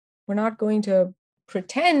We're not going to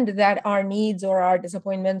pretend that our needs or our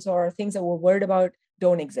disappointments or things that we're worried about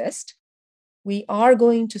don't exist. We are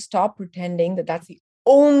going to stop pretending that that's the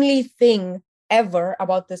only thing ever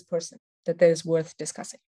about this person that is worth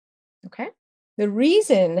discussing. Okay? The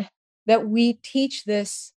reason that we teach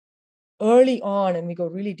this early on, and we go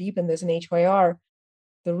really deep in this in HYR,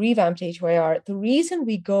 the revamped HYR, the reason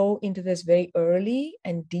we go into this very early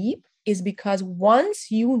and deep is because once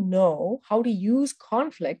you know how to use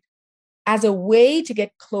conflict as a way to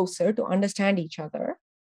get closer, to understand each other,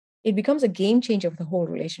 it becomes a game changer for the whole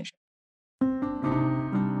relationship.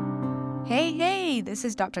 Hey, this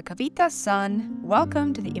is Dr. Kavita Sun.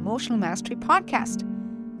 Welcome to the Emotional Mastery Podcast.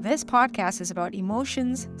 This podcast is about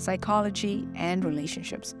emotions, psychology, and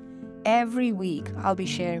relationships. Every week, I'll be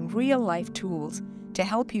sharing real-life tools to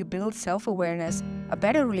help you build self-awareness, a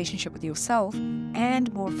better relationship with yourself,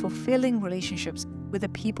 and more fulfilling relationships with the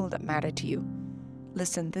people that matter to you.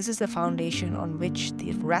 Listen, this is the foundation on which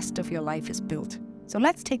the rest of your life is built. So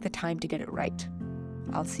let's take the time to get it right.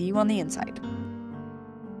 I'll see you on the inside.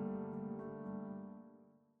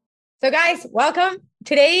 So guys, welcome.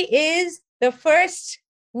 Today is the first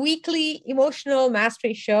weekly Emotional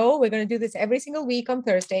Mastery show. We're going to do this every single week on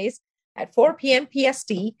Thursdays at 4 p.m.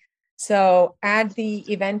 PST. So add the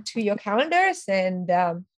event to your calendars, and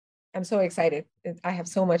I'm so excited. We have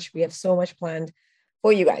so much planned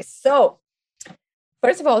for you guys. So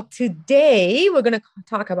first of all, today we're going to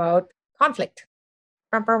talk about conflict.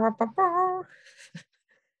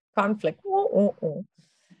 Conflict.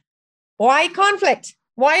 Why conflict?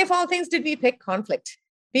 Why, of all things, did we pick conflict?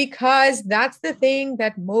 Because that's the thing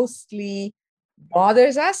that mostly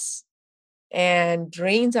bothers us and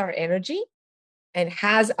drains our energy and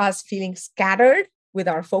has us feeling scattered with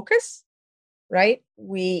our focus, right?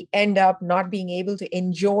 We end up not being able to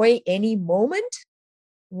enjoy any moment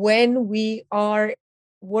when we are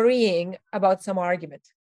worrying about some argument.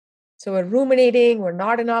 So we're ruminating, we're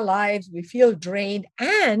not in our lives, we feel drained,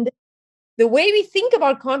 and the way we think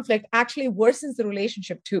about conflict actually worsens the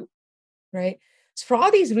relationship too, right? So for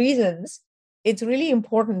all these reasons, it's really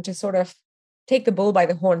important to sort of take the bull by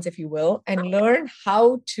the horns, if you will, and learn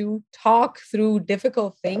how to talk through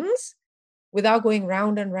difficult things without going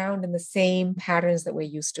round and round in the same patterns that we're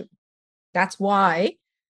used to. That's why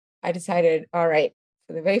I decided, all right,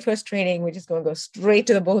 for the very first training, we're just going to go straight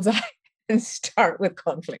to the bullseye and start with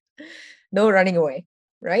conflict. No running away,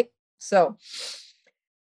 right? So,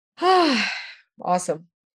 awesome.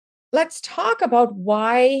 Let's talk about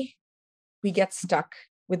why we get stuck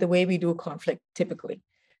with the way we do conflict typically.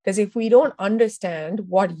 Because if we don't understand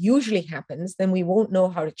what usually happens, then we won't know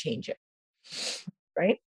how to change it,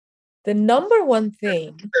 right? The number one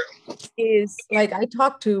thing is, like, I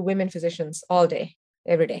talk to women physicians all day,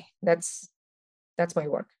 every day. That's my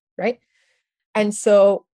work, right? And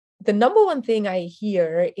so the number one thing I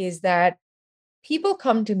hear is that people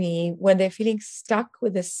come to me when they're feeling stuck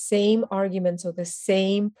with the same arguments or the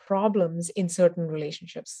same problems in certain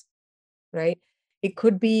relationships, right? It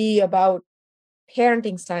could be about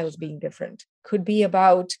parenting styles being different, could be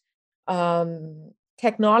about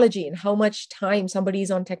technology and how much time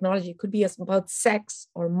somebody's on technology. It could be about sex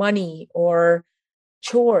or money or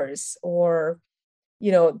chores or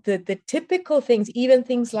the typical things, even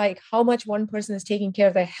things like how much one person is taking care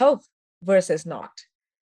of their health versus not.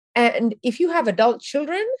 And if you have adult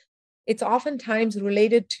children, it's oftentimes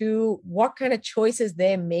related to what kind of choices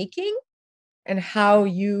they're making and how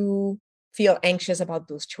you feel anxious about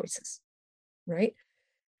those choices, right?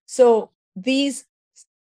 So these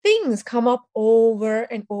things come up over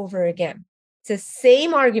and over again. It's the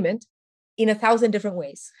same argument in 1,000 different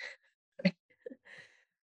ways.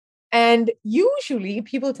 And usually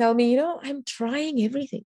people tell me, I'm trying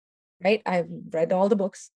everything, right? I've read all the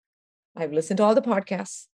books. I've listened to all the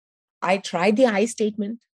podcasts. I tried the I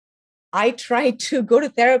statement. I tried to go to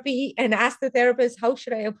therapy and ask the therapist, how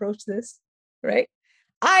should I approach this, right?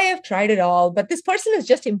 I have tried it all, but this person is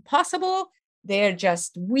just impossible. They're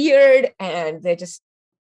just weird and they're just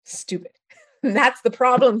stupid. That's the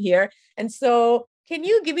problem here. And so can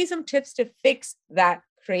you give me some tips to fix that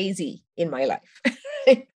crazy in my life?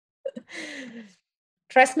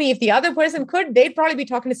 Trust me, if the other person could, they'd probably be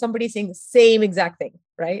talking to somebody saying the same exact thing,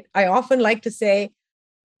 right? I often like to say,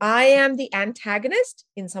 I am the antagonist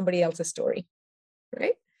in somebody else's story,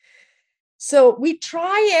 right? So we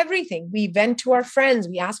try everything. We vent to our friends.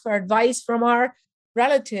 We ask for advice from our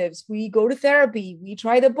relatives. We go to therapy. We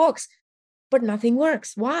try the books, but nothing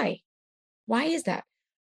works. Why? Why is that?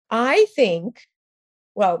 I think,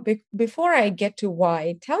 well, before I get to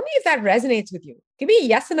why, tell me if that resonates with you. Give me a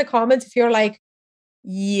yes in the comments if you're like,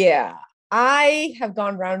 yeah, I have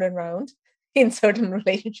gone round and round in certain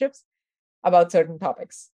relationships about certain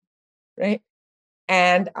topics, right?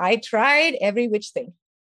 And I tried every which thing,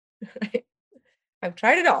 right? I've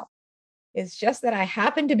tried it all. It's just that I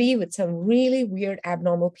happen to be with some really weird,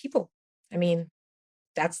 abnormal people. I mean,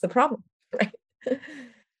 that's the problem, right?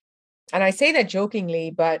 And I say that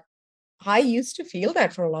jokingly, but I used to feel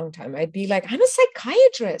that for a long time. I'd be like, I'm a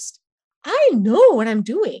psychiatrist. I know what I'm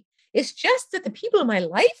doing. It's just that the people in my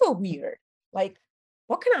life are weird. Like,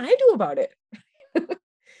 what can I do about it?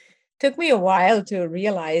 Took me a while to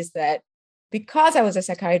realize that because I was a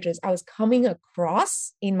psychiatrist, I was coming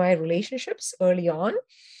across in my relationships early on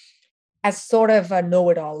as sort of a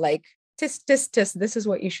know-it-all, like, tisk, this is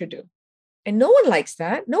what you should do. And no one likes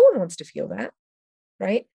that. No one wants to feel that,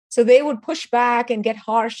 right? So they would push back and get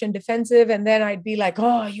harsh and defensive. And then I'd be like,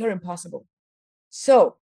 oh, you're impossible.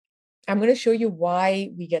 So I'm going to show you why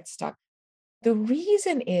we get stuck. The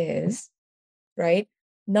reason is, right?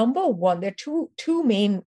 Number one, there are two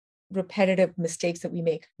main repetitive mistakes that we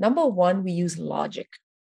make. Number one, we use logic.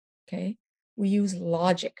 Okay. We use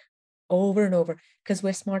logic over and over because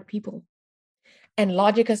we're smart people. And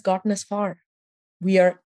logic has gotten us far. We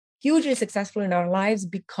are hugely successful in our lives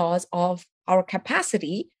because of our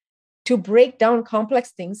capacity to break down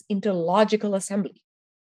complex things into logical assembly.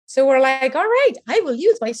 So we're like, all right, I will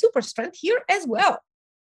use my super strength here as well.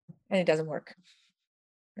 And it doesn't work,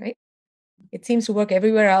 right? It seems to work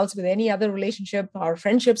everywhere else with any other relationship. Our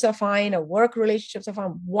friendships are fine. Our work relationships are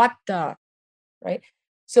fine. What the, right?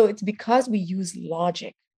 So it's because we use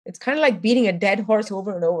logic. It's kind of like beating a dead horse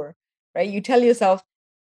over and over, right? You tell yourself,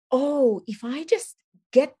 oh, if I just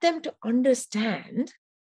get them to understand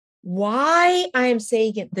why I'm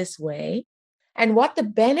saying it this way and what the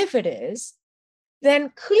benefit is,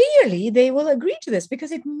 then clearly they will agree to this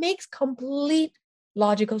because it makes complete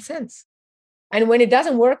logical sense. And when it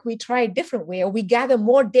doesn't work, we try a different way, or we gather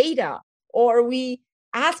more data, or we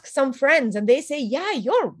ask some friends and they say, yeah,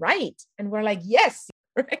 you're right. And we're like, yes,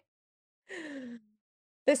 right?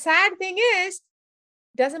 The sad thing is,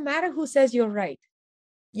 doesn't matter who says you're right.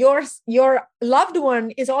 Your loved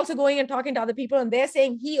one is also going and talking to other people and they're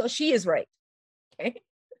saying he or she is right. Okay.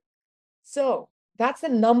 So that's the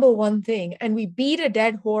number one thing. And we beat a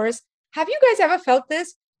dead horse. Have you guys ever felt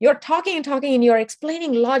this? You're talking and you're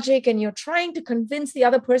explaining logic and you're trying to convince the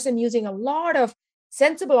other person using a lot of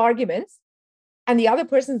sensible arguments, and the other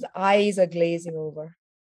person's eyes are glazing over.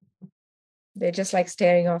 They're just like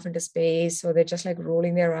staring off into space, or they're just like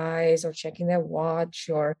rolling their eyes or checking their watch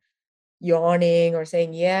or yawning or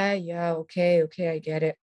saying, yeah, okay, I get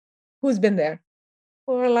it. Who's been there?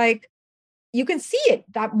 Or like, you can see it,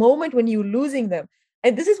 that moment when you're losing them.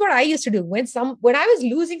 And this is what I used to do. When I was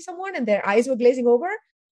losing someone and their eyes were glazing over,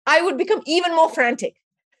 I would become even more frantic.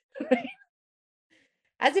 Right?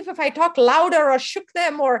 As if I talked louder or shook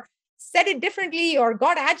them or said it differently or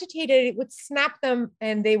got agitated, it would snap them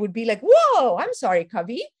and they would be like, whoa, I'm sorry,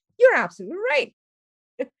 Kavi. You're absolutely right.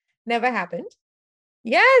 Never happened.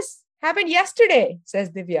 Yes, happened yesterday, says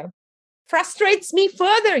Divya. Frustrates me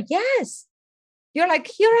further. Yes. You're like,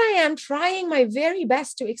 here I am trying my very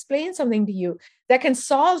best to explain something to you that can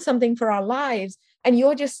solve something for our lives. And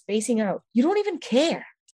you're just spacing out. You don't even care.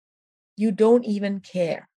 You don't even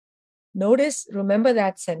care. Remember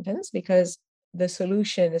that sentence, because the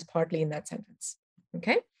solution is partly in that sentence.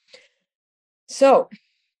 Okay. So,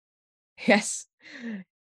 yes,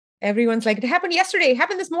 everyone's like, it happened yesterday, it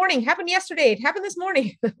happened this morning, happened yesterday, it happened this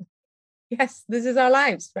morning. Yes, this is our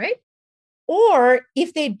lives, right? Or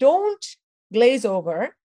if they don't glaze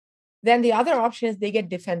over, then the other option is they get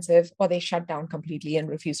defensive or they shut down completely and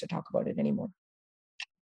refuse to talk about it anymore.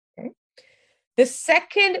 Okay. The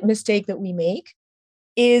second mistake that we make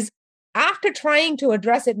is, after trying to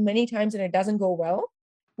address it many times and it doesn't go well,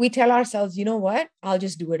 we tell ourselves, you know what? I'll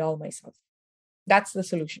just do it all myself. That's the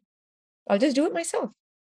solution. I'll just do it myself.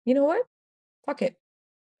 You know what? Fuck it.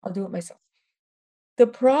 I'll do it myself. The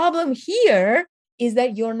problem here is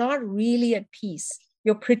that you're not really at peace.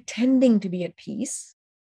 You're pretending to be at peace,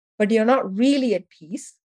 but you're not really at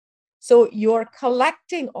peace. So you're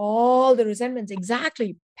collecting all the resentments.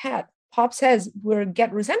 Exactly, Pat. Pop says we're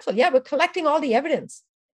get resentful. Yeah, we're collecting all the evidence,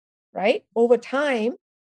 right? Over time,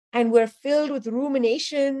 and we're filled with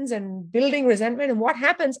ruminations and building resentment. And what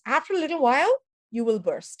happens after a little while? You will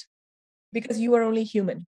burst, because you are only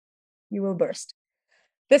human. You will burst.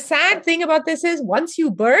 The sad thing about this is, once you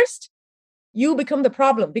burst, you become the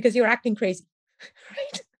problem because you're acting crazy,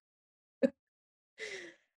 right?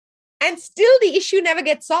 And still the issue never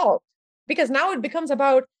gets solved, because now it becomes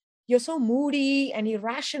about, you're so moody and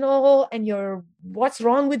irrational and what's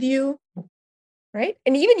wrong with you, right?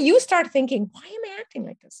 And even you start thinking, why am I acting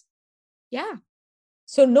like this? Yeah.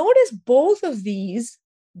 So notice both of these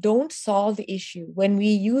don't solve the issue. When we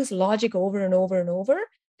use logic over and over and over,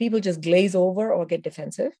 people just glaze over or get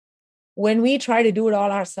defensive. When we try to do it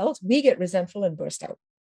all ourselves, we get resentful and burst out.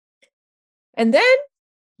 And then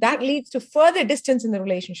that leads to further distance in the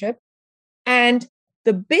relationship. And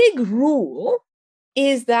the big rule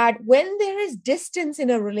is that when there is distance in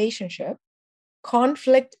a relationship,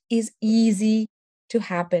 conflict is easy to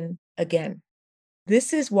happen again.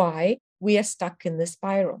 This is why we are stuck in this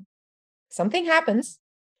spiral. Something happens,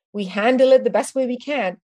 we handle it the best way we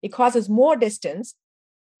can, it causes more distance.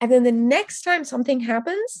 And then the next time something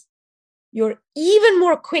happens, you're even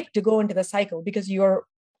more quick to go into the cycle because you're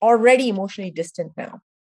already emotionally distant now,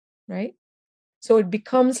 right? So it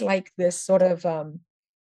becomes like this sort of a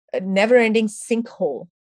never-ending sinkhole,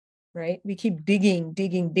 right? We keep digging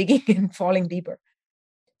and falling deeper.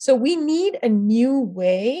 So we need a new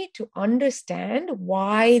way to understand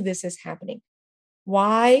why this is happening.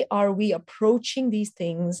 Why are we approaching these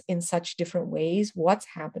things in such different ways? What's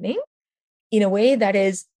happening in a way that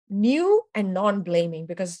is new and non-blaming,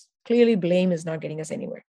 because clearly blame is not getting us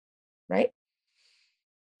anywhere, right?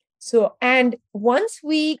 So, and once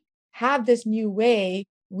we have this new way,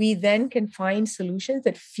 we then can find solutions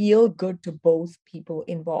that feel good to both people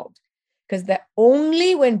involved. Because that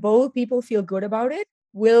only when both people feel good about it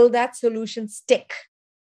will that solution stick.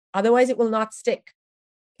 Otherwise, it will not stick.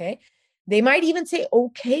 Okay. They might even say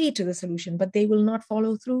okay to the solution, but they will not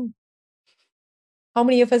follow through. How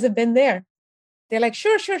many of us have been there? They're like,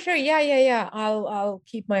 sure. Yeah. I'll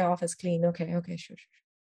keep my office clean. Okay, sure.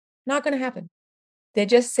 Not going to happen. They're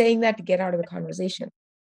just saying that to get out of the conversation,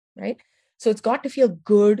 right? So it's got to feel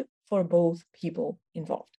good for both people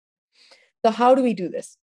involved. So how do we do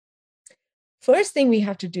this? First thing we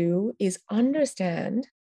have to do is understand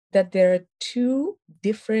that there are two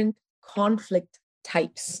different conflict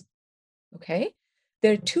types, okay?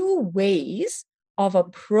 There are two ways of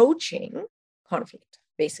approaching conflict,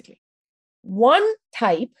 basically. One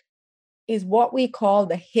type is what we call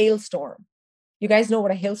the hailstorm. You guys know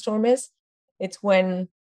what a hailstorm is? It's when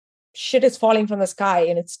shit is falling from the sky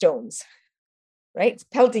and it's stones, right? It's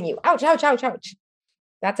pelting you. Ouch.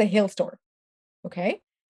 That's a hailstorm, okay?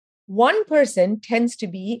 One person tends to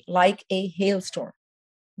be like a hailstorm.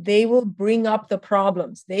 They will bring up the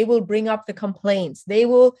problems. They will bring up the complaints. They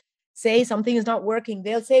will say something is not working.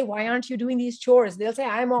 They'll say, why aren't you doing these chores? They'll say,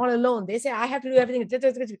 I'm all alone. They say, I have to do everything.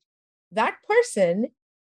 That person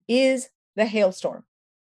is the hailstorm.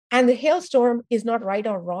 And the hailstorm is not right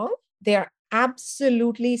or wrong. They are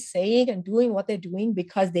absolutely saying and doing what they're doing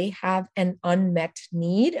because they have an unmet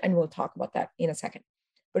need. And we'll talk about that in a second.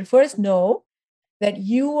 But first, know that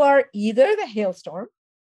you are either the hailstorm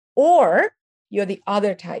or you're the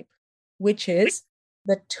other type, which is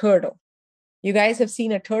the turtle. You guys have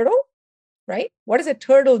seen a turtle, right? What does a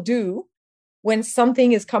turtle do when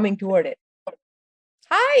something is coming toward it?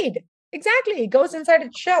 Hide. Exactly. It goes inside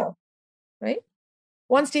its shell, right?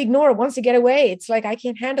 Wants to ignore, wants to get away. It's like, I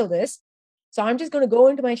can't handle this. So I'm just going to go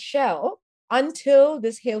into my shell until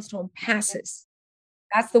this hailstorm passes.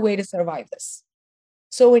 That's the way to survive this.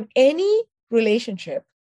 So in any relationship,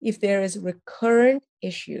 if there is recurrent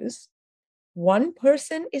issues, one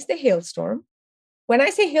person is the hailstorm. When I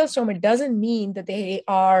say hailstorm, it doesn't mean that they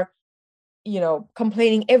are,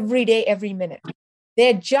 complaining every day, every minute.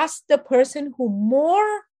 They're just the person who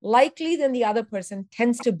more likely than the other person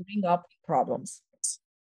tends to bring up problems.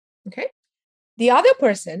 Okay. The other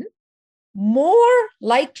person, more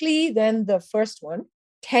likely than the first one,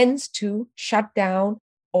 tends to shut down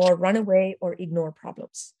or run away or ignore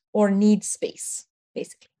problems or need space,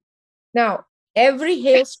 basically. Now, every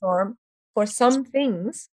hailstorm for some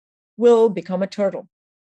things will become a turtle.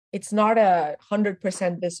 It's not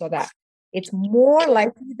 100% this or that. It's more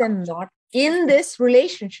likely than not in this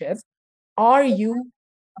relationship, are you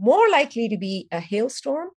more likely to be a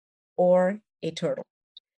hailstorm or a turtle?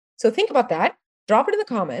 So think about that. Drop it in the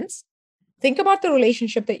comments. Think about the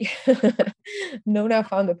relationship that Nona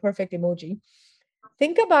found the perfect emoji.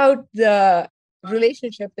 Think about the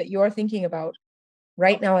relationship that you're thinking about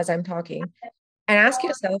right now as I'm talking, and ask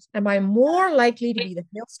yourself, am I more likely to be the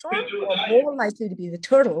hailstorm or more likely to be the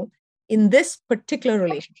turtle in this particular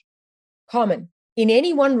relationship? Common. In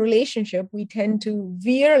any one relationship, we tend to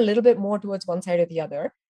veer a little bit more towards one side or the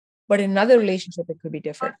other, but in another relationship, it could be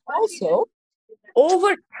different. Also,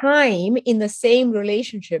 over time in the same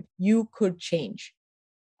relationship, you could change.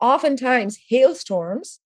 Oftentimes,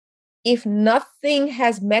 hailstorms, if nothing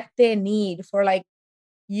has met their need for like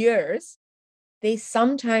years, they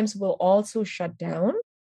sometimes will also shut down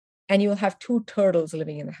and you'll have two turtles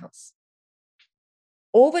living in the house.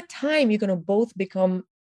 Over time, you're going to both become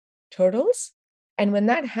turtles And when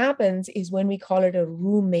that happens is when we call it a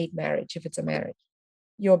roommate marriage, if it's a marriage.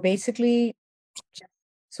 You're basically just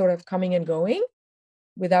sort of coming and going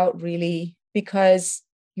without really, because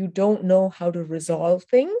you don't know how to resolve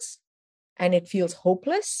things and it feels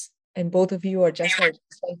hopeless. And both of you are just like,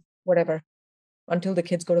 whatever, until the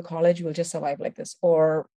kids go to college, we'll just survive like this.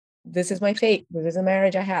 Or this is my fate. This is a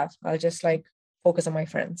marriage I have. I'll just like focus on my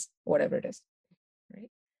friends, whatever it is. Right?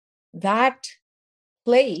 That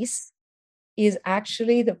place is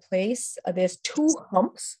actually the place. There's two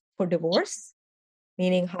humps for divorce,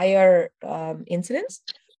 meaning higher incidence.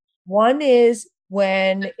 One is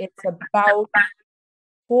when it's about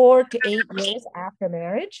 4 to 8 years after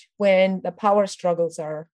marriage, when the power struggles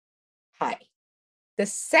are high. The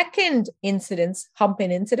second incidence, hump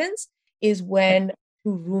in incidence, is when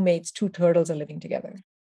two roommates, two turtles are living together.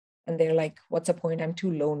 And they're like, what's the point? I'm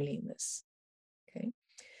too lonely in this. Okay.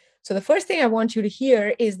 So the first thing I want you to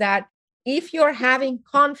hear is that if you're having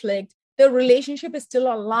conflict, the relationship is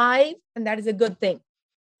still alive, and that is a good thing.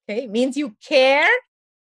 Okay. It means you care.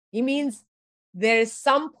 It means there is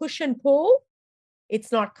some push and pull.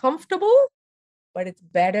 It's not comfortable, but it's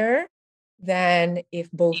better than if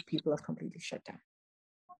both people are completely shut down.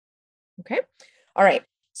 Okay. All right.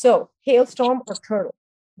 So hailstorm or turtle.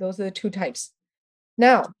 Those are the two types.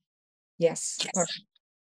 Now, yes.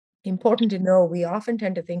 Important to know, we often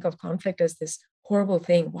tend to think of conflict as this horrible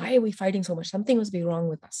thing. Why are we fighting so much? Something must be wrong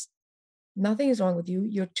with us. Nothing is wrong with you.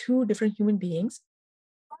 You're two different human beings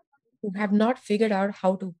who have not figured out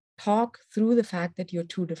how to talk through the fact that you're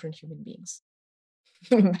two different human beings.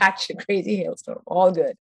 Batshit crazy hailstorm, all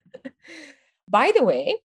good. By the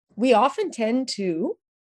way, we often tend to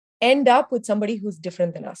end up with somebody who's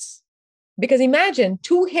different than us. Because imagine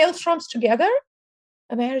two hailstorms together,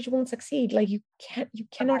 a marriage won't succeed. Like you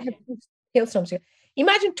cannot have two hailstorms together.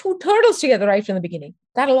 Imagine two turtles together right from the beginning.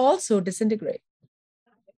 That'll also disintegrate.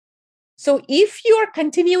 So if you're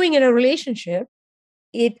continuing in a relationship,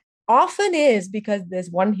 it often is because there's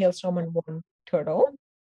one hailstorm and one turtle.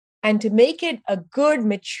 And to make it a good,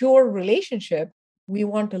 mature relationship, we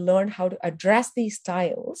want to learn how to address these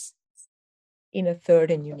styles in a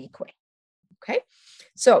third and unique way. Okay.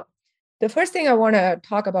 So the first thing I want to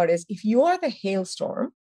talk about is if you're the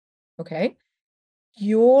hailstorm, okay,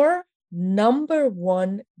 your number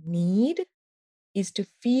one need is to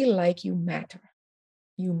feel like you matter.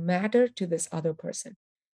 You matter to this other person.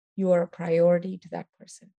 You are a priority to that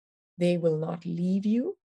person. They will not leave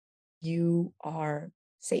you. You are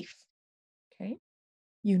safe. Okay.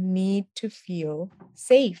 You need to feel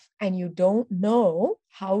safe, and you don't know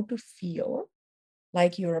how to feel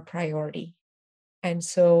like you're a priority. And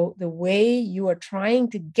so the way you are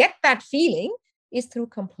trying to get that feeling is through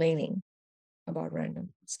complaining about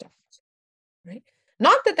random stuff, right?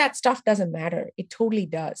 Not that that stuff doesn't matter. It totally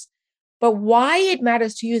does. But why it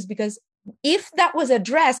matters to you is because if that was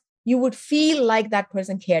addressed, you would feel like that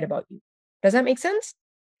person cared about you. Does that make sense?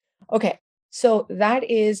 Okay. So that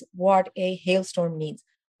is what a hailstorm needs.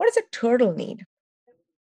 What does a turtle need?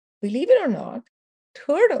 Believe it or not,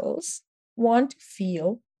 turtles want to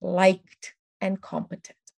feel liked and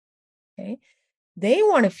competent. Okay. They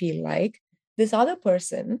want to feel like this other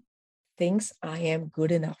person thinks I am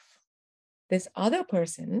good enough. This other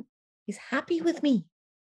person is happy with me.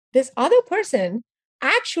 This other person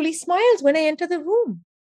actually smiles when I enter the room.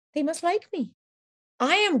 They must like me.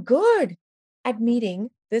 I am good at meeting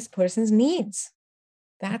this person's needs.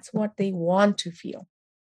 That's what they want to feel.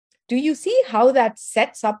 Do you see how that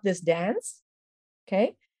sets up this dance?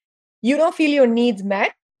 Okay. You don't feel your needs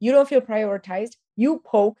met. You don't feel prioritized. You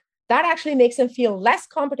poke. That actually makes them feel less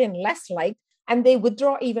competent, less liked, and they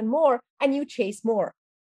withdraw even more, and you chase more.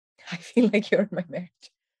 I feel like you're in my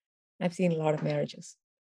marriage. I've seen a lot of marriages.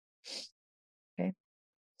 Okay.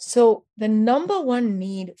 So the number one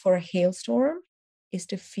need for a hailstorm is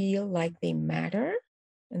to feel like they matter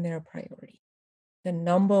and they're a priority. The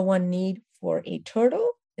number one need for a turtle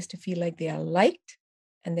is to feel like they are liked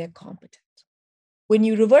and they're competent. When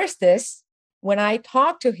you reverse this, when I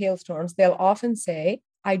talk to hailstorms, they'll often say,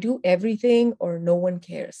 I do everything or no one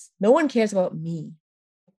cares. No one cares about me.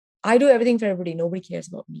 I do everything for everybody. Nobody cares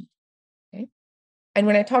about me. Okay. And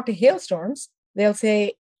when I talk to hailstorms, they'll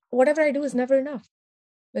say, whatever I do is never enough.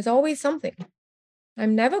 There's always something.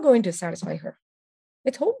 I'm never going to satisfy her.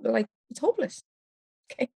 It's hopeless.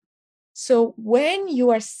 Okay. So when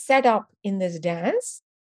you are set up in this dance,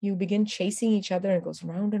 you begin chasing each other and it goes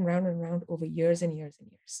round and round and round over years and years and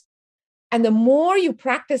years. And the more you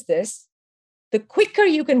practice this, the quicker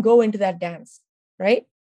you can go into that dance, right?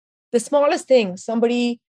 The smallest thing,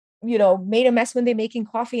 somebody, made a mess when they're making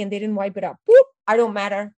coffee and they didn't wipe it up. Boop, I don't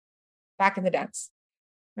matter. Back in the dance,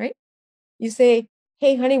 right? You say,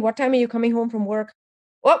 hey, honey, what time are you coming home from work?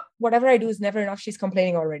 Oh, whatever I do is never enough. She's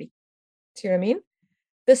complaining already. See what I mean?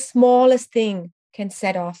 The smallest thing can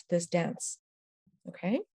set off this dance.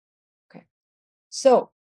 Okay. Okay. So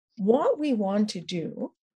what we want to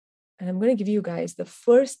do, and I'm going to give you guys the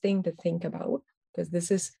first thing to think about,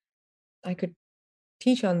 because I could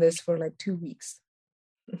teach on this for like 2 weeks.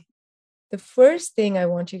 The first thing I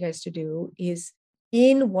want you guys to do is,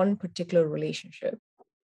 in one particular relationship,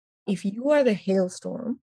 if you are the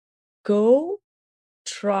hailstorm, go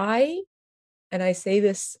try, and I say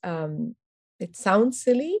this, it sounds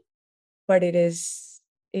silly, but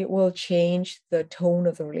it will change the tone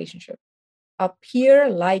of the relationship. Appear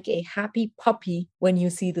like a happy puppy when you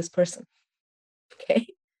see this person.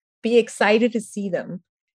 Okay. Be excited to see them.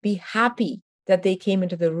 Be happy that they came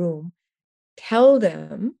into the room. Tell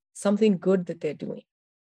them something good that they're doing.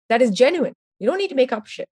 That is genuine. You don't need to make up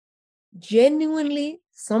shit. Genuinely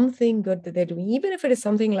something good that they're doing, even if it is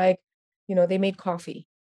something like, they made coffee,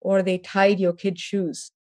 or they tied your kid's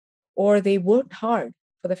shoes, or they worked hard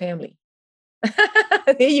for the family.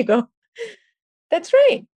 There you go. That's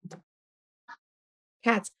right.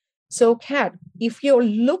 Cats. So, cat, if you're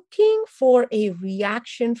looking for a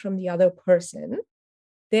reaction from the other person,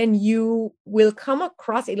 then it'll come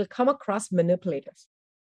across manipulative.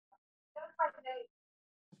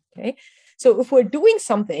 Okay. So if we're doing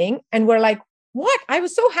something and we're like, what? I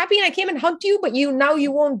was so happy and I came and hugged you, but now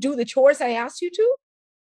you won't do the chores I asked you to.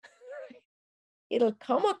 It'll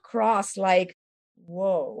come across like,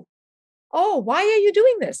 whoa. Oh, why are you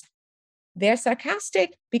doing this? They're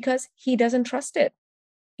sarcastic because he doesn't trust it.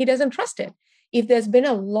 He doesn't trust it. If there's been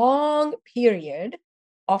a long period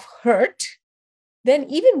of hurt, then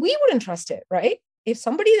even we wouldn't trust it, right? If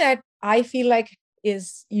somebody that I feel like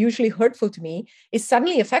is usually hurtful to me is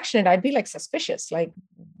suddenly affectionate, I'd be like suspicious. Like,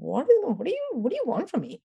 what do you want from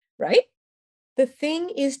me? Right? The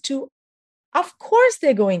thing is of course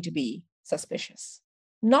they're going to be suspicious.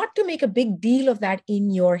 Not to make a big deal of that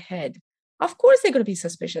in your head. Of course they're going to be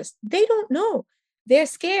suspicious. They don't know. They're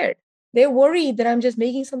scared. They're worried that I'm just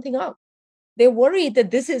making something up. They're worried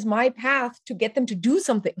that this is my path to get them to do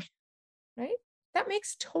something. Right? That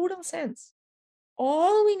makes total sense.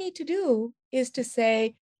 All we need to do is to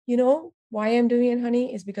say, why I'm doing it,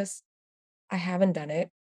 honey, is because I haven't done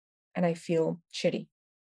it and I feel shitty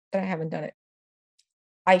that I haven't done it.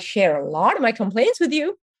 I share a lot of my complaints with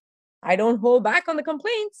you. I don't hold back on the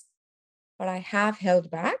complaints, but I have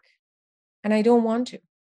held back and I don't want to.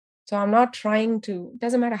 So I'm not trying to,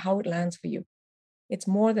 doesn't matter how it lands for you. It's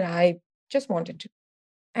more that I just wanted to.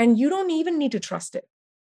 And you don't even need to trust it.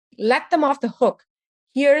 Let them off the hook.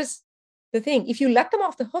 Here's the thing. If you let them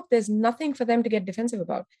off the hook, there's nothing for them to get defensive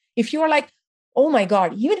about. If you are like, oh my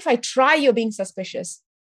God, even if I try, you're being suspicious,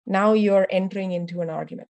 now you're entering into an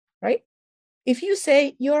argument, right? If you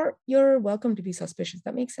say you're welcome to be suspicious,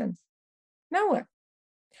 that makes sense. Now what?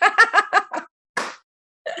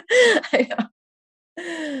 I know.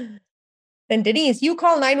 Then Denise, you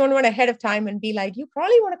call 911 ahead of time and be like, you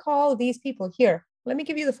probably want to call these people here. Let me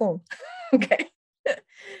give you the phone. Okay.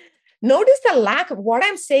 Notice the lack of what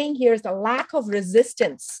I'm saying here is the lack of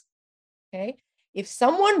resistance. Okay. If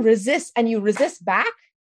someone resists and you resist back,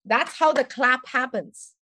 that's how the clap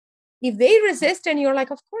happens. If they resist and you're like,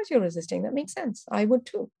 of course you're resisting, that makes sense. I would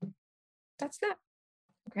too. That's that.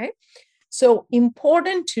 Okay. So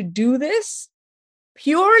important to do this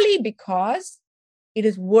purely because it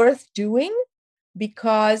is worth doing,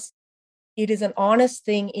 because it is an honest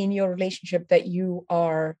thing in your relationship that you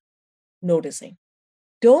are noticing.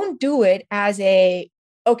 Don't do it as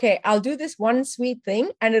okay, I'll do this one sweet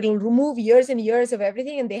thing and it'll remove years and years of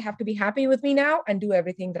everything and they have to be happy with me now and do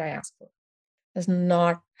everything that I ask for. That's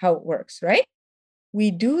not how it works, right?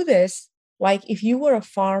 We do this like if you were a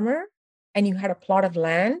farmer and you had a plot of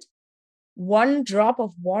land, one drop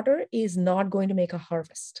of water is not going to make a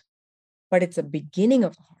harvest, but it's a beginning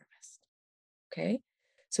of a harvest. Okay.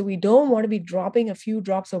 So we don't want to be dropping a few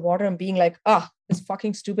drops of water and being like, this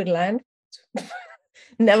fucking stupid land,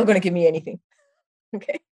 never going to give me anything.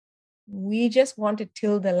 Okay. We just want to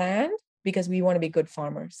till the land because we want to be good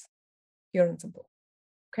farmers. Pure and simple.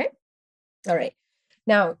 Okay. All right.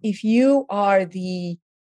 Now, if you are the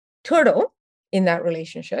turtle in that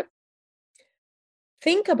relationship,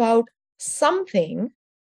 think about something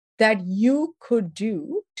that you could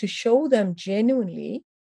do to show them genuinely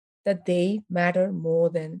that they matter more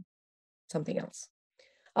than something else.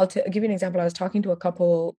 I'll give you an example. I was talking to a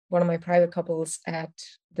couple, one of my private couples at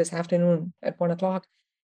this afternoon at 1:00,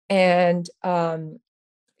 and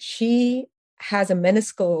she has a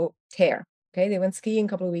meniscal tear. Okay. They went skiing a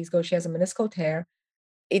couple of weeks ago. She has a meniscal tear.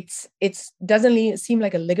 It doesn't seem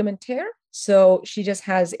like a ligament tear, So she just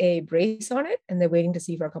has a brace on it and they're waiting to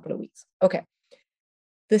see for a couple of weeks. Okay.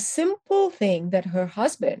 The simple thing that her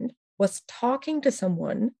husband was talking to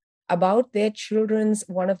someone about their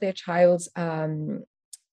one of their child's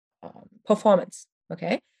performance,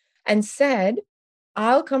 okay, and said,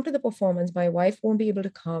 I'll come to the performance. My wife won't be able to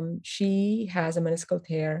come. She has a meniscal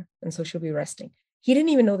tear, and so she'll be resting. He didn't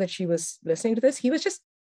even know that she was listening to this. He was just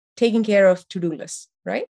taking care of to-do lists,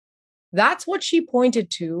 right? That's what she pointed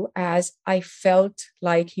to as I felt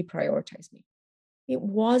like he prioritized me. It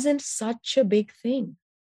wasn't such a big thing.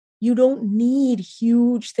 You don't need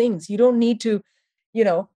huge things. You don't need to,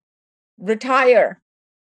 retire.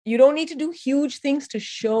 You don't need to do huge things to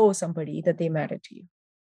show somebody that they matter to you.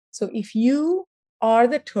 So if you are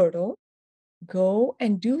the turtle, go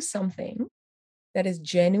and do something that is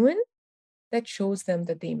genuine, that shows them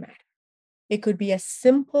that they matter. It could be as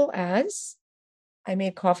simple as, I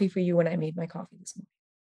made coffee for you when I made my coffee this morning.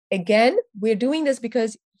 Again, we're doing this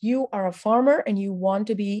because you are a farmer and you want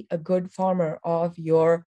to be a good farmer of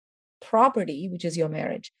your property, which is your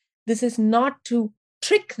marriage. This is not to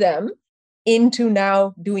trick them into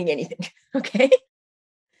now doing anything, okay?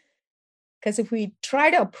 Because if we try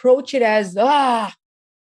to approach it as,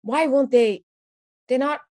 why won't they? They're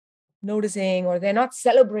not noticing or they're not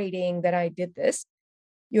celebrating that I did this.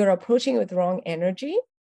 You're approaching it with wrong energy.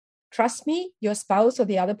 Trust me, your spouse or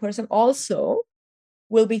the other person also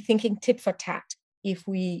will be thinking tit for tat if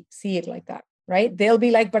we see it like that, right? They'll be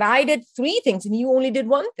like, but I did 3 things and you only did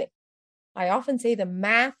 1 thing. I often say the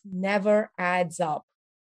math never adds up.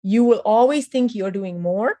 You will always think you're doing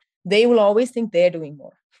more. They will always think they're doing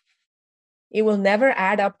more. It will never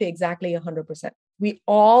add up to exactly 100%. We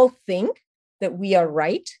all think that we are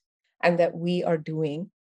right and that we are doing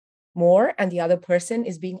more and the other person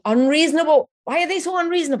is being unreasonable. Why are they so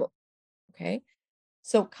unreasonable? Okay.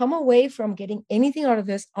 So come away from getting anything out of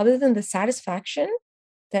this other than the satisfaction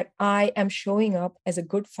that I am showing up as a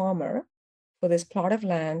good farmer for this plot of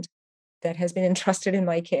land that has been entrusted in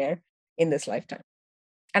my care in this lifetime.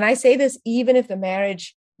 And I say this even if the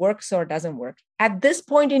marriage works or doesn't work. At this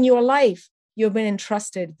point in your life, you've been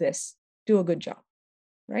entrusted this. Do a good job,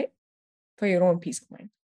 right? For your own peace of mind.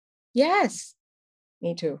 Yes,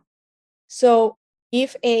 me too. So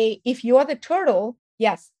if you are the turtle,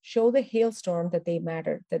 yes, show the hailstorm that they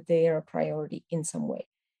matter, that they are a priority in some way.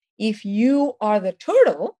 If you are the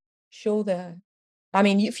turtle,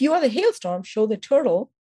 if you are the hailstorm, show the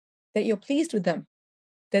turtle that you're pleased with them,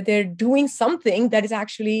 that they're doing something that is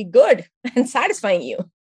actually good and satisfying you.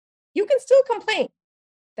 You can still complain.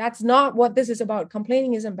 That's not what this is about.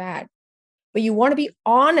 Complaining isn't bad. But you want to be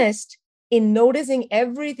honest in noticing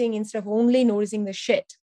everything instead of only noticing the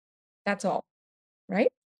shit. That's all, right?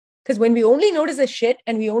 Because when we only notice the shit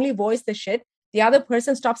and we only voice the shit, the other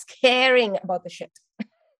person stops caring about the shit,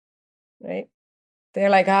 right? They're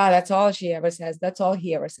like, that's all she ever says. That's all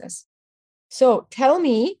he ever says. So tell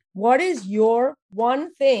me, what is your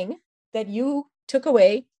one thing that you took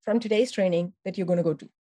away from today's training that you're going to go do?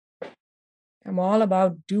 I'm all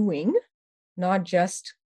about doing, not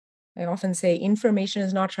just, I often say information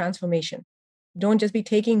is not transformation. Don't just be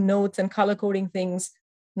taking notes and color coding things.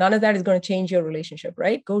 None of that is going to change your relationship,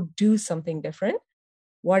 right? Go do something different.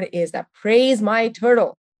 What is that? Praise my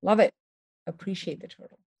turtle. Love it. Appreciate the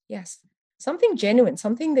turtle. Yes. Something genuine,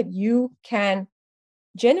 something that you can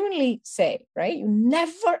genuinely say, right? You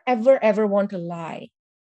never, ever, ever want to lie.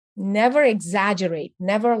 Never exaggerate,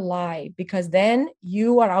 never lie, because then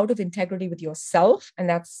you are out of integrity with yourself, and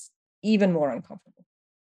that's even more uncomfortable.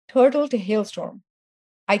 Turtle to hailstorm.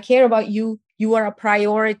 I care about you. You are a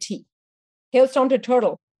priority. Hailstorm to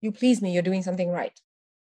turtle. You please me. You're doing something right.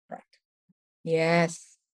 Correct.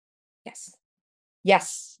 Yes. Yes.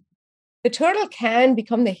 Yes. The turtle can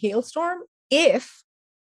become the hailstorm if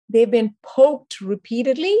they've been poked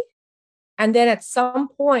repeatedly, and then at some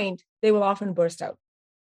point, they will often burst out.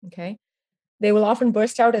 Okay. They will often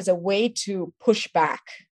burst out as a way to push back.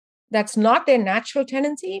 That's not their natural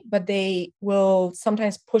tendency, but they will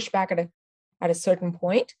sometimes push back at a certain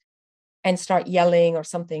point and start yelling or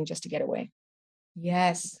something just to get away.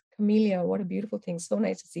 Yes, Camellia, what a beautiful thing. So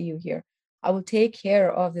nice to see you here. I will take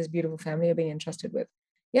care of this beautiful family I've been entrusted with.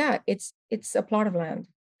 Yeah, it's a plot of land.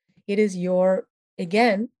 It is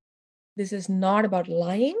again, this is not about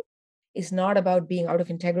lying. It's not about being out of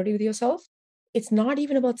integrity with yourself. It's not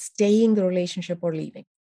even about staying the relationship or leaving.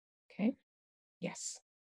 Okay. Yes.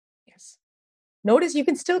 Yes. Notice you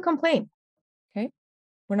can still complain. Okay.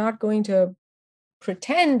 We're not going to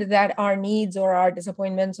pretend that our needs or our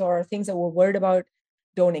disappointments or things that we're worried about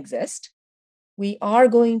don't exist. We are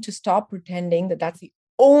going to stop pretending that that's the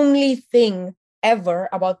only thing ever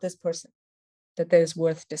about this person that is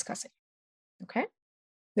worth discussing. Okay.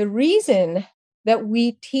 The reason that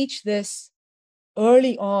we teach this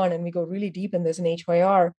early on and we go really deep in this in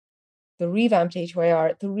HYR, the revamped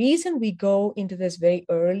HYR, the reason we go into this very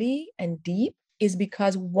early and deep is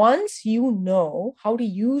because once you know how to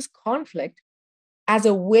use conflict as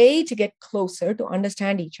a way to get closer, to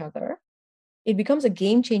understand each other, it becomes a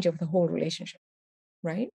game changer for the whole relationship,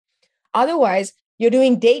 right? Otherwise, you're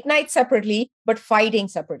doing date night separately, but fighting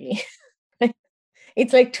separately.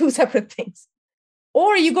 It's like two separate things.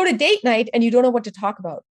 Or you go to date night and you don't know what to talk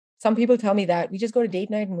about. Some people tell me that we just go to date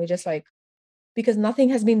night and we're just like, because nothing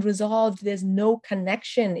has been resolved. There's no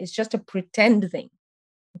connection. It's just a pretend thing.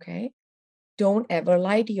 Okay. Don't ever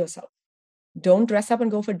lie to yourself. Don't dress up and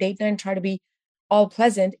go for date night and try to be all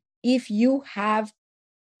pleasant. If you have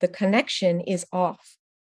the connection is off,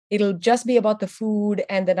 it'll just be about the food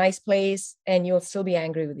and the nice place, and you'll still be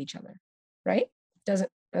angry with each other. Right? Doesn't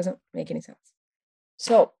make any sense.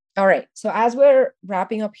 So, all right. So as we're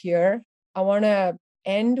wrapping up here, I want to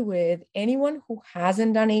end with anyone who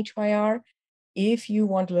hasn't done HYR. If you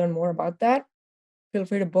want to learn more about that, feel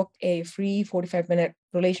free to book a free 45-minute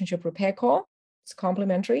relationship repair call. It's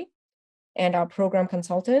complimentary. And our program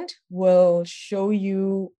consultant will show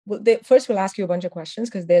you, first we'll ask you a bunch of questions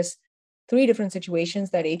because there's 3 different situations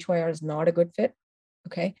that HYR is not a good fit.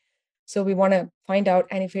 Okay. So we want to find out,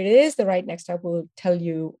 and if it is the right next step, we'll tell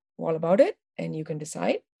you all about it and you can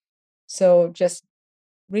decide. So just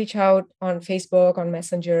reach out on Facebook, on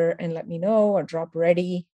Messenger, and let me know, or drop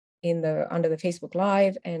ready under the Facebook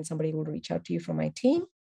Live, and somebody will reach out to you from my team.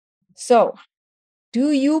 So,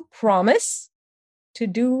 do you promise to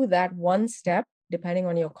do that one step depending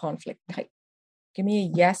on your conflict type? Give me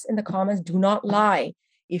a yes in the comments. Do not lie.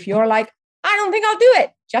 If you're like, I don't think I'll do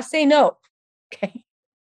it, just say no. Okay.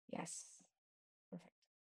 Yes.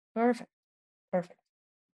 Perfect. Perfect.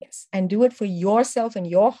 Yes. And do it for yourself and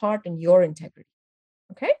your heart and your integrity.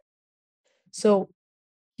 Okay. So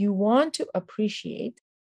you want to appreciate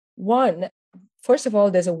first of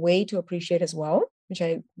all, there's a way to appreciate as well, which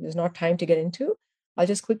there's not time to get into. I'll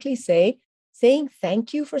just quickly say, saying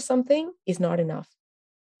thank you for something is not enough.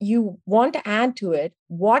 You want to add to it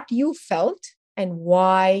what you felt and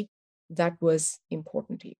why that was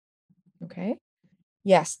important to you. Okay.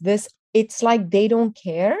 Yes, it's like they don't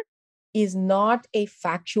care is not a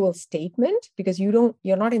factual statement because you're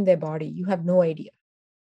not in their body. You have no idea.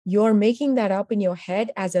 You're making that up in your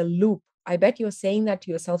head as a loop. I bet you're saying that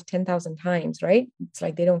to yourself 10,000 times, right? It's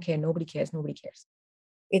like they don't care. Nobody cares. Nobody cares.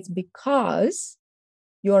 It's because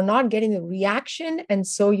you're not getting the reaction. And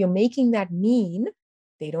so you're making that mean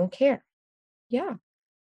they don't care. Yeah.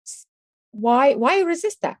 Why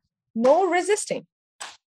resist that? No resisting.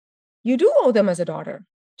 You do owe them as a daughter.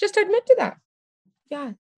 Just admit to that.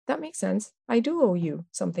 Yeah, that makes sense. I do owe you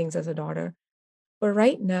some things as a daughter. But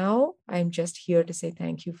right now, I'm just here to say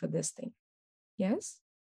thank you for this thing. Yes?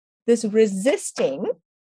 This resisting,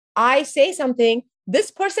 I say something,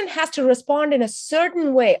 this person has to respond in a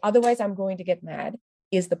certain way, otherwise I'm going to get mad,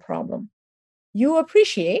 is the problem. You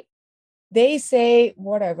appreciate, they say,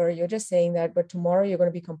 whatever, you're just saying that, but tomorrow you're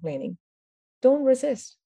going to be complaining. Don't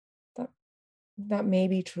resist. That may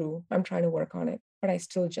be true. I'm trying to work on it, but I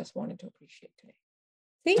still just wanted to appreciate today.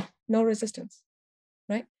 See, no resistance,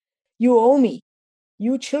 right? You owe me.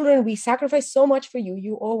 You children, we sacrifice so much for you.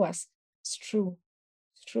 You owe us. It's true.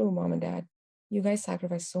 It's true, mom and dad. You guys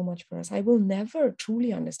sacrifice so much for us. I will never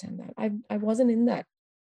truly understand that. I wasn't in that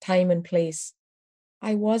time and place.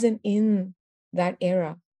 I wasn't in that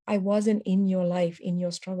era. I wasn't in your life, in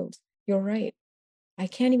your struggles. You're right. I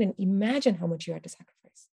can't even imagine how much you had to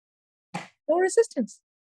sacrifice. No resistance,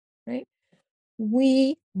 right?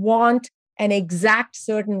 We want an exact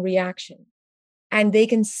certain reaction and they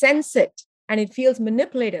can sense it and it feels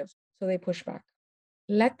manipulative. So they push back.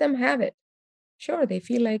 Let them have it. Sure, they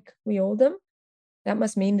feel like we owe them. That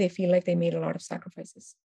must mean they feel like they made a lot of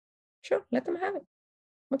sacrifices. Sure, let them have it.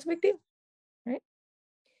 What's the big deal, right?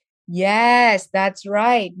 Yes, that's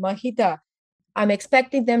right, Mahita. I'm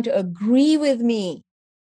expecting them to agree with me.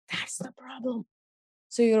 That's the problem.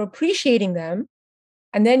 So you're appreciating them.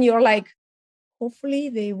 And then you're like, hopefully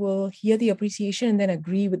they will hear the appreciation and then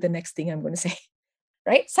agree with the next thing I'm going to say,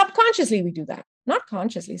 right? Subconsciously, we do that. Not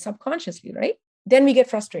consciously, subconsciously, right? Then we get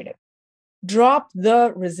frustrated. Drop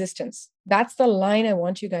the resistance. That's the line I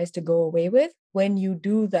want you guys to go away with when you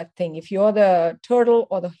do that thing. If you're the turtle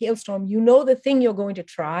or the hailstorm, you know the thing you're going to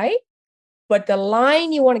try, but the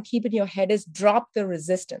line you want to keep in your head is drop the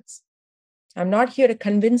resistance. I'm not here to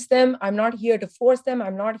convince them. I'm not here to force them.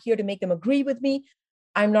 I'm not here to make them agree with me.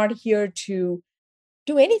 I'm not here to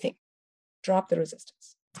do anything. Drop the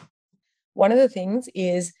resistance. One of the things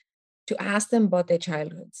is to ask them about their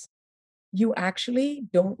childhoods. you actually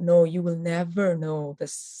don't know, you will never know the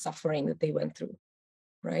suffering that they went through,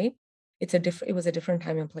 right? It was a different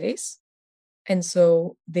time and place. And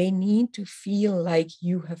so they need to feel like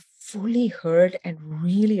you have fully heard and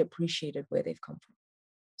really appreciated where they've come from.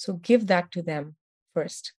 So give that to them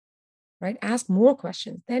first, right? Ask more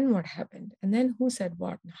questions. Then what happened? And then who said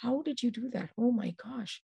what? How did you do that? Oh my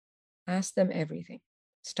gosh. Ask them everything.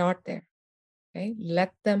 Start there. Okay.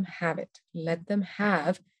 Let them have it. Let them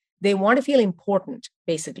have. They want to feel important,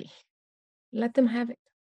 basically. Let them have it.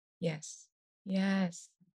 Yes. Yes.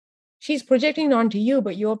 She's projecting onto you,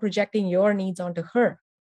 but you're projecting your needs onto her,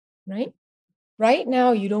 right? Right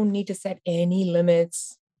now, you don't need to set any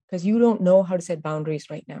limits because you don't know how to set boundaries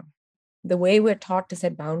right now. The way we're taught to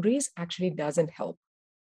set boundaries actually doesn't help.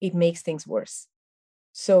 It makes things worse.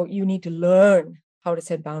 So you need to learn how to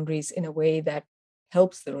set boundaries in a way that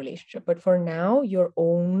helps the relationship. But for now, your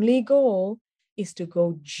only goal is to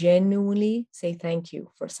go genuinely say thank you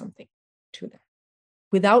for something to them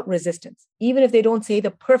without resistance, even if they don't say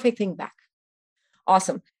the perfect thing back.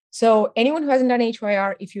 Awesome. So anyone who hasn't done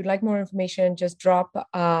HYR, if you'd like more information, just drop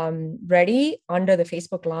ready under the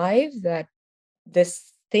Facebook Live that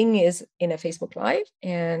this thing is in a Facebook Live.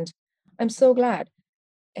 And I'm so glad.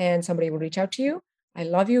 And somebody will reach out to you. I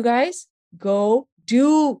love you guys. Go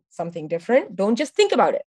do something different. Don't just think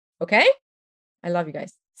about it. Okay? I love you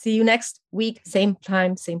guys. See you next week. Same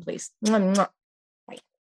time, same place. Mwah, mwah.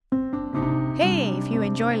 Hey, if you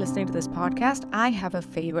enjoy listening to this podcast, I have a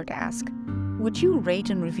favor to ask. Would you rate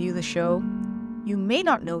and review the show? You may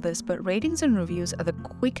not know this, but ratings and reviews are the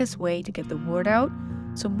quickest way to get the word out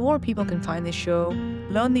so more people can find this show,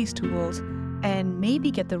 learn these tools, and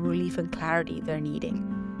maybe get the relief and clarity they're needing.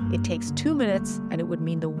 It takes 2 minutes and it would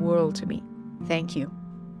mean the world to me. Thank you.